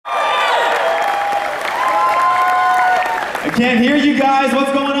Can't hear you guys.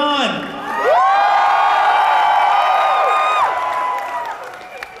 What's going on?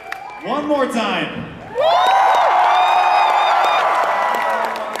 One more time.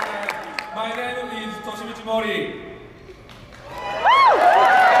 My name is Toshimichi Mori.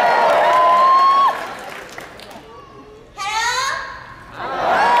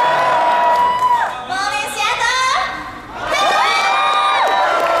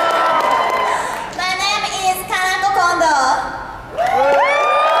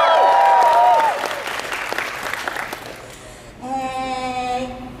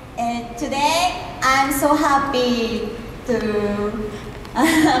 I'm so happy to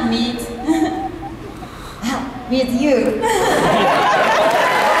meet with you.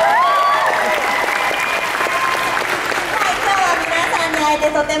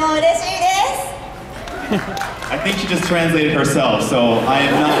 I think she just translated herself, so I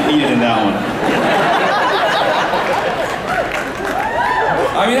am not needed in that one.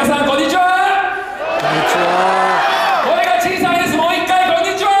 皆さんこんにちは。こんにちは。声が小さいです。もう一回こん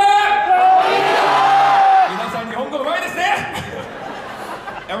にちは。皆さん日本語うまいですね。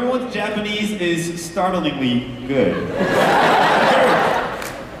Everyone's Japanese is startlingly good.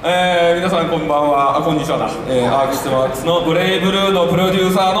 皆さんこんばんは。こんにちはだ。アーティストワークスのブレイブルーのプロデュ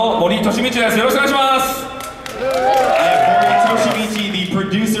ーサーの森俊道です。よろしくお願いします。Toshimichi, the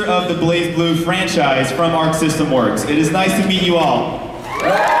producer of the BlazBlue franchise from Arc System Works. It is nice to meet you all.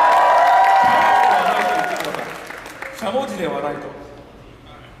 しゃもじではないと。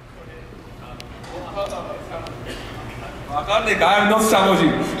わかんねえか、I'm not しゃもじ。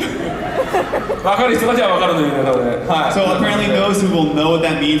わかる人たちはわかるということで。はい。So apparently those who will know what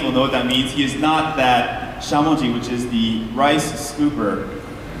that means will know what that means. He is not that shamoji, which is the rice scooper.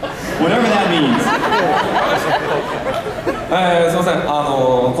 Whatever that means. すみません。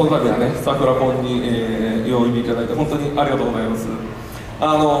この度はね、Sakura-Conに、お呼びいただいて本当にありがとうございます。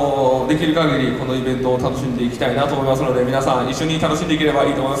できる限りこのイベントを楽しんでいきたいなと思いますので、皆さん一緒に楽しんでいければ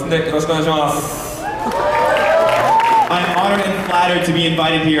いいと思いますので、よろしくお願いします。I'm honored and flattered to be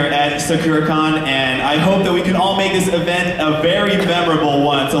invited here at Sakura-Con, and I hope that we can all make this event a very memorable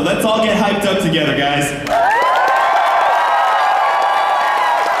one. So let's all get hyped up together, guys.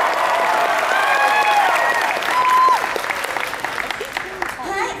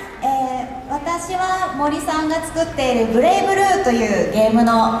 私は森さんが作っているブレイブルーというゲーム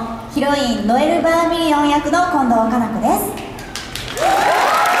のヒロインノエル・バーミリオン役の近藤かな子です。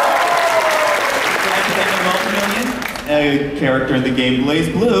A character in the game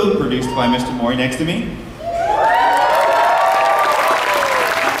BlazBlue, produced by Mr. Mori next to me.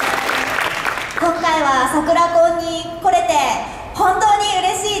 今回はSakura-Conに来れて本当に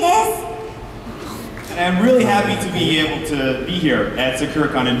嬉しいです。And I'm really happy to be able to be here at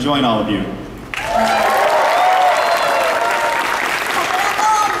Sakura-Con and join all of you.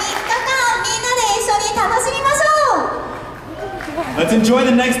 Let's enjoy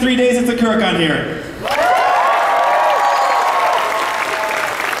the next 3 days at Sakura-Con here.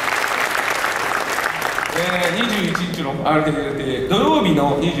 21日の土曜日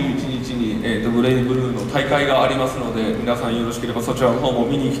の21日に、ブレイブルーの大会がありますので、皆さんよろしければそちらの方も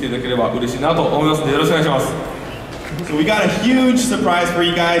見に来ていただければ嬉しいなと思いますので、よろしくお願いします。So we got a huge surprise for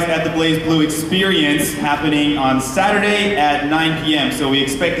you guys at the BlazBlue experience happening on Saturday at 9 p.m. So we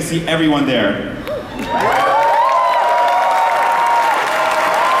expect to see everyone there.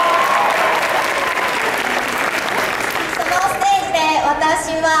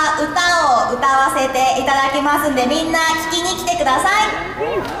 私は歌を歌わせていただきますんで、みんな聞きに来てください。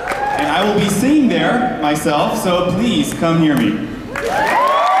And I will be singing there myself, so please come hear me.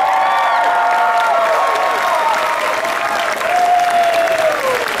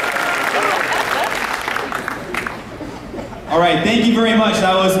 All right, thank you very much.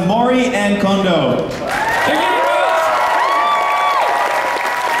 That was Mori and Kondo.